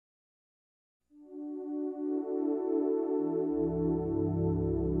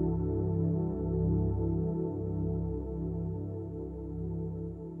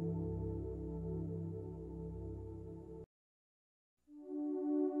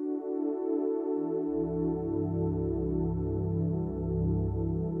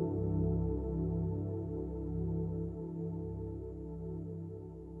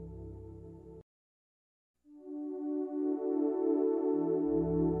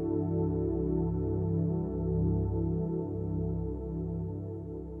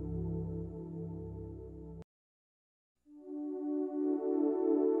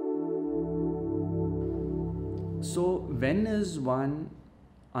when is one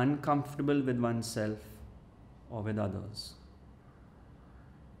uncomfortable with oneself or with others?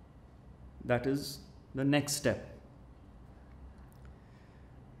 That is the next step.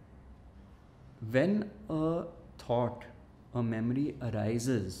 When a thought, a memory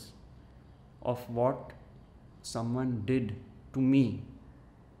arises of what someone did to me,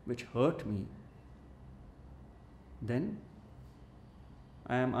 which hurt me, then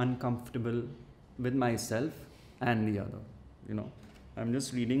I am uncomfortable with myself and the other. I'm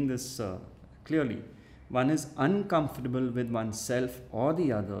just reading this clearly. One is uncomfortable with oneself or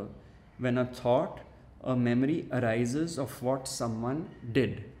the other when a thought, a memory arises of what someone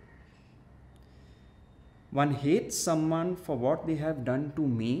did. One hates someone for what they have done to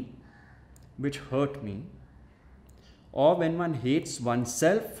me, which hurt me, or when one hates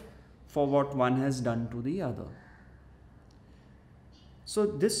oneself for what one has done to the other. So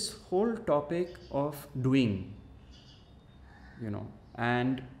this whole topic of doing,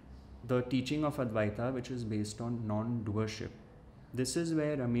 and the teaching of Advaita, which is based on non-doership, this is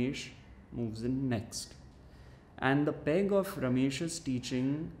where Ramesh moves in next. And the peg of Ramesh's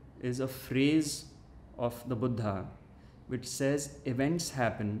teaching is a phrase of the Buddha, which says, events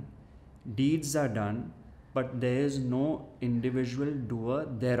happen, deeds are done, but there is no individual doer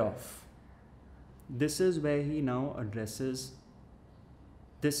thereof. This is where he now addresses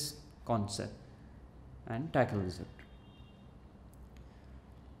this concept and tackles it.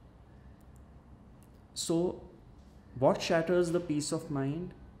 So, what shatters the peace of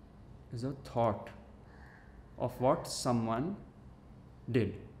mind is a thought of what someone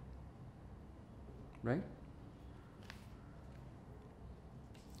did, right?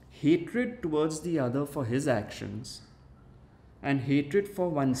 Hatred towards the other for his actions and hatred for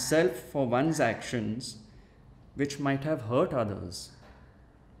oneself for one's actions, which might have hurt others,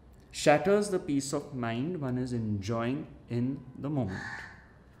 shatters the peace of mind one is enjoying in the moment.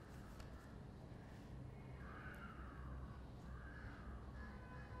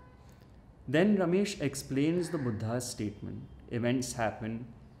 Then Ramesh explains the Buddha's statement, events happen,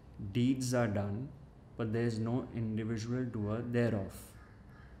 deeds are done, but there is no individual doer thereof.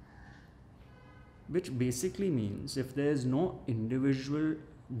 Which basically means if there is no individual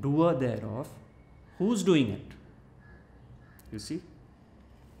doer thereof, who's doing it? You see?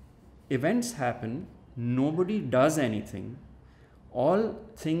 Events happen, nobody does anything, all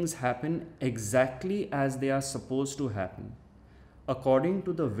things happen exactly as they are supposed to happen, according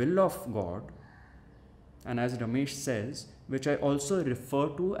to the will of God, and as Ramesh says, which I also refer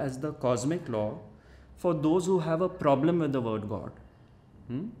to as the cosmic law for those who have a problem with the word God.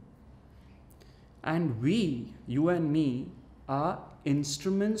 And we, you and me, are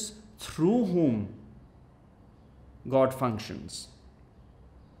instruments through whom God functions.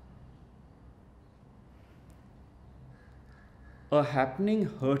 A happening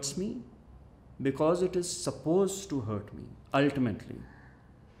hurts me because it is supposed to hurt me, ultimately.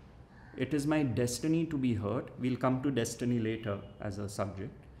 It is my destiny to be hurt. We'll come to destiny later as a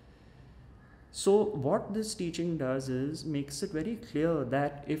subject. So what this teaching does is makes it very clear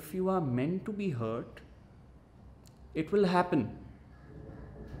that if you are meant to be hurt, it will happen.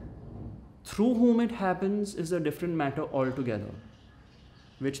 Through whom it happens is a different matter altogether,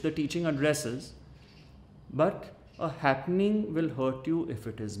 which the teaching addresses, but a happening will hurt you if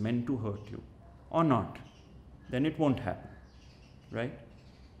it is meant to hurt you or not. Then it won't happen, right?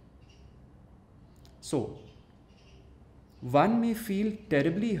 So, one may feel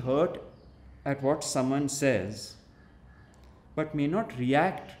terribly hurt at what someone says, but may not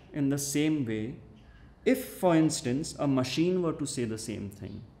react in the same way if, for instance, a machine were to say the same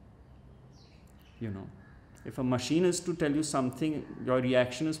thing. If a machine is to tell you something, your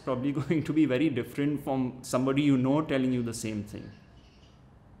reaction is probably going to be very different from somebody telling you the same thing.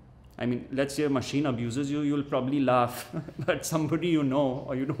 I mean, let's say a machine abuses you, you'll probably laugh, but somebody you know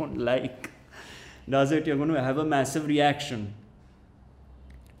or you don't like does it, you're going to have a massive reaction.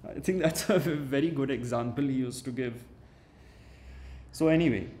 I think that's a very good example he used to give. So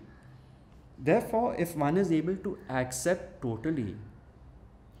anyway, therefore, if one is able to accept totally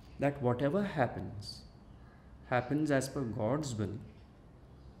that whatever happens as per God's will,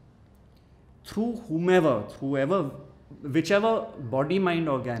 through whichever body, mind,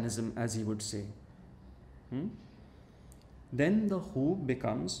 organism, as he would say, then the who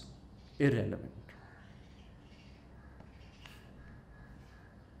becomes irrelevant.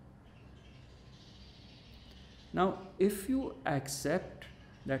 Now, if you accept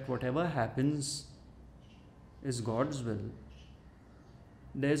that whatever happens is God's will,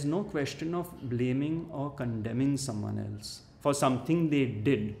 there is no question of blaming or condemning someone else for something they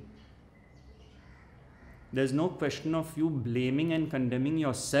did. There's no question of you blaming and condemning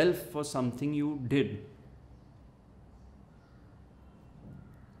yourself for something you did.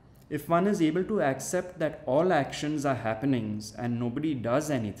 If one is able to accept that all actions are happenings and nobody does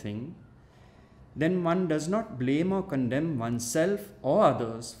anything, then one does not blame or condemn oneself or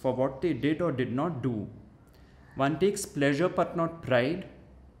others for what they did or did not do. One takes pleasure but not pride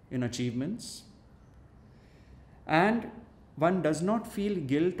in achievements. And one does not feel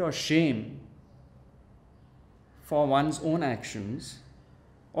guilt or shame for one's own actions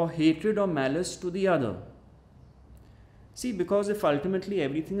or hatred or malice to the other. See, because if ultimately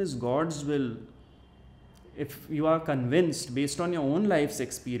everything is God's will, if you are convinced based on your own life's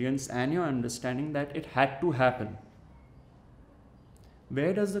experience and your understanding that it had to happen,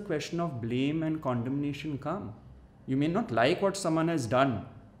 where does the question of blame and condemnation come? You may not like what someone has done,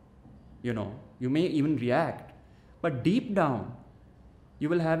 you may even react, but deep down, you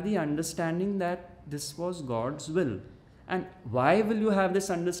will have the understanding that this was God's will. And why will you have this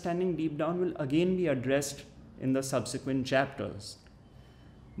understanding deep down will again be addressed in the subsequent chapters.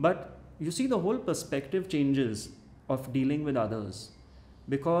 But you see, the whole perspective changes of dealing with others,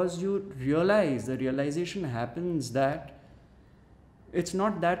 because you realize, the realization happens that it's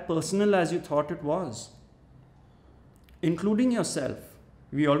not that personal as you thought it was, including yourself.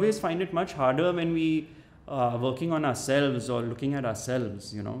 We always find it much harder when we are working on ourselves or looking at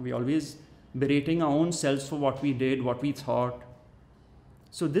ourselves, we always berating our own selves for what we did, what we thought.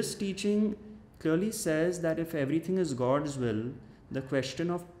 So this teaching clearly says that if everything is God's will, the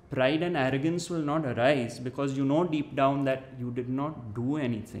question of pride and arrogance will not arise, because you know deep down that you did not do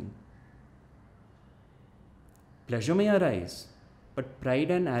anything. Pleasure may arise, but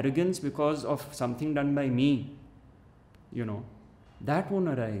pride and arrogance because of something done by me, that won't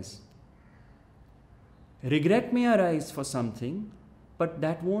arise. Regret may arise for something, but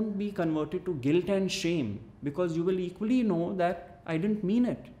that won't be converted to guilt and shame, because you will equally know that I didn't mean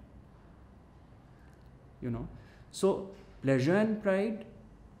it. So pleasure and pride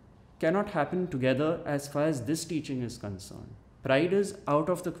cannot happen together as far as this teaching is concerned. Pride is out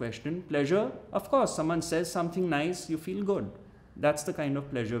of the question. Pleasure, of course, someone says something nice, you feel good. That's the kind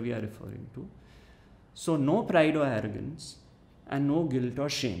of pleasure we are referring to. So no pride or arrogance and no guilt or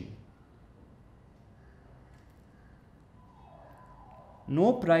shame.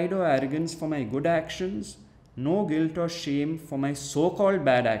 No pride or arrogance for my good actions, no guilt or shame for my so-called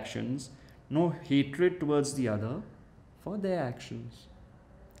bad actions, no hatred towards the other for their actions.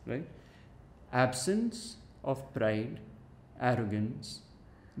 Right? Absence of pride, arrogance,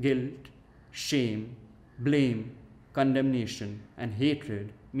 guilt, shame, blame, condemnation, and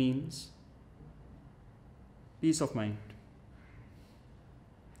hatred means peace of mind.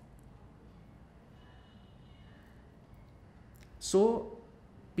 So,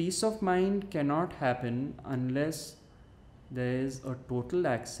 peace of mind cannot happen unless there is a total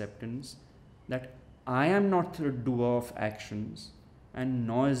acceptance that I am not the doer of actions and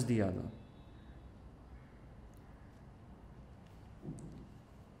nor is the other.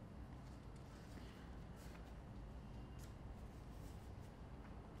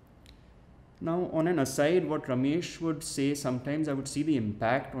 Now, on an aside, what Ramesh would say, sometimes I would see the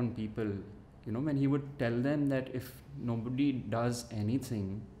impact on people, when he would tell them that if nobody does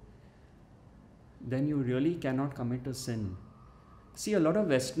anything, then you really cannot commit a sin. See, a lot of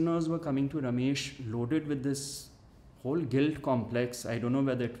Westerners were coming to Ramesh loaded with this whole guilt complex. I don't know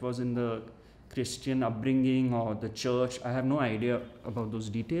whether it was in the Christian upbringing or the church. I have no idea about those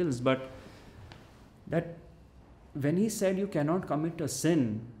details, but that when he said you cannot commit a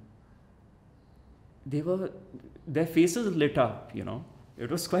sin, their faces lit up, It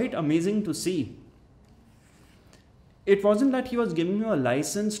was quite amazing to see. It wasn't that he was giving you a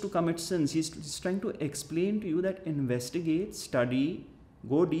license to commit sins. He's trying to explain to you that investigate, study,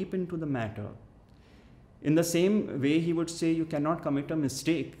 go deep into the matter. In the same way, he would say you cannot commit a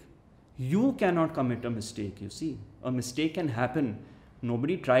mistake. You cannot commit a mistake, you see. A mistake can happen.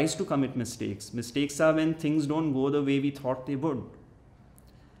 Nobody tries to commit mistakes. Mistakes are when things don't go the way we thought they would.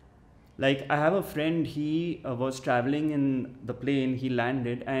 Like, I have a friend, he was traveling in the plane, he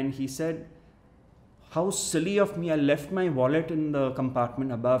landed, and he said, how silly of me, I left my wallet in the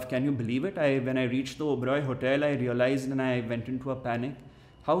compartment above. Can you believe it? When I reached the Oberoi hotel, I realized and I went into a panic.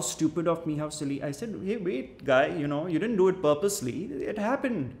 How stupid of me, how silly. I said, hey, wait, guy, you didn't do it purposely. It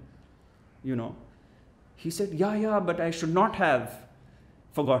happened, He said, yeah, but I should not have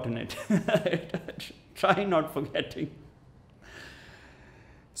forgotten it. Try not forgetting.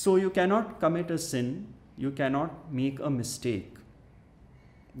 So you cannot commit a sin. You cannot make a mistake.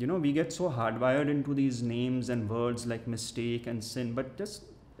 We get so hardwired into these names and words like mistake and sin, but just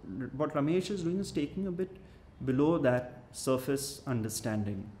what Ramesh is doing is taking a bit below that surface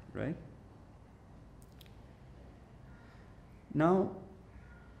understanding, right? Now,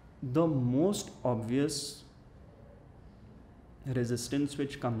 the most obvious resistance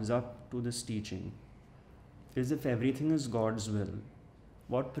which comes up to this teaching is, if everything is God's will,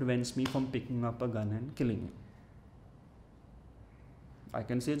 what prevents me from picking up a gun and killing you? I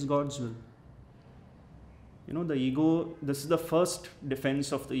can say it's God's will. You know, the ego, this is the first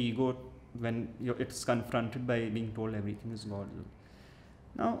defense of the ego when it's confronted by being told everything is God's will.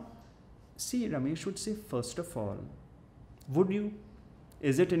 Now, see, Ramesh would say, first of all, would you?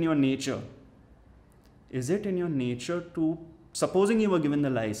 Is it in your nature? Is it in your nature to, supposing you were given the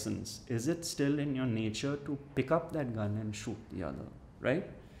license, is it still in your nature to pick up that gun and shoot the other, right?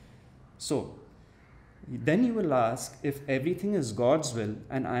 So, then you will ask, if everything is God's will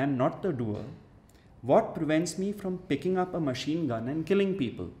and I am not the doer, what prevents me from picking up a machine gun and killing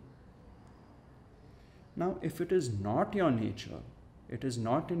people? Now, if it is not your nature, it is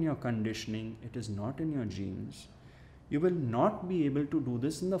not in your conditioning, it is not in your genes, you will not be able to do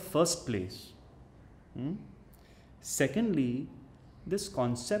this in the first place. Secondly, this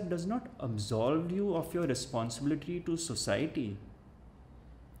concept does not absolve you of your responsibility to society.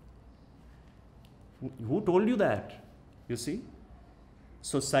 Who told you that? You see?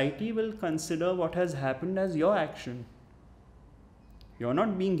 Society will consider what has happened as your action. You're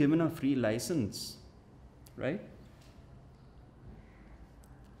not being given a free license, right?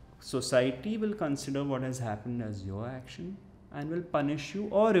 Society will consider what has happened as your action and will punish you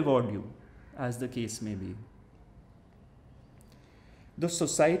or reward you, as the case may be. The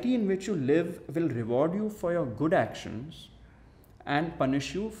society in which you live will reward you for your good actions and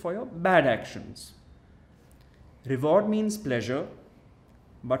punish you for your bad actions. Reward means pleasure,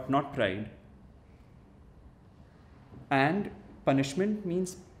 but not pride. And punishment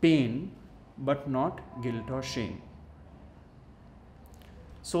means pain, but not guilt or shame.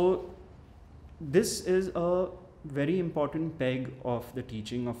 So, this is a very important peg of the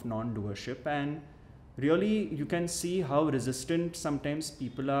teaching of non-doership, and really you can see how resistant sometimes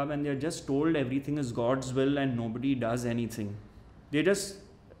people are when they're just told everything is God's will and nobody does anything. They just,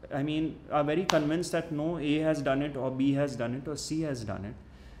 are very convinced that no, A has done it or B has done it or C has done it.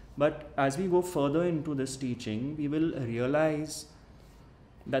 But as we go further into this teaching, we will realize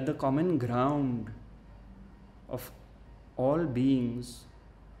that the common ground of all beings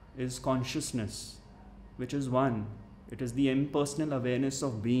is consciousness, which is one. It is the impersonal awareness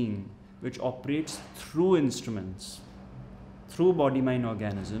of being, which operates through instruments, through body-mind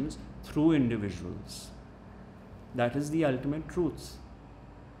organisms, through individuals. That is the ultimate truth.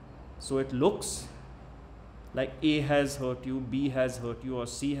 So it looks like A has hurt you, B has hurt you, or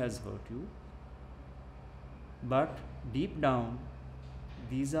C has hurt you. But deep down,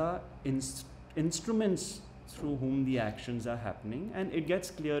 these are instruments through whom the actions are happening, and it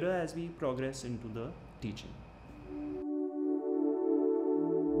gets clearer as we progress into the teaching.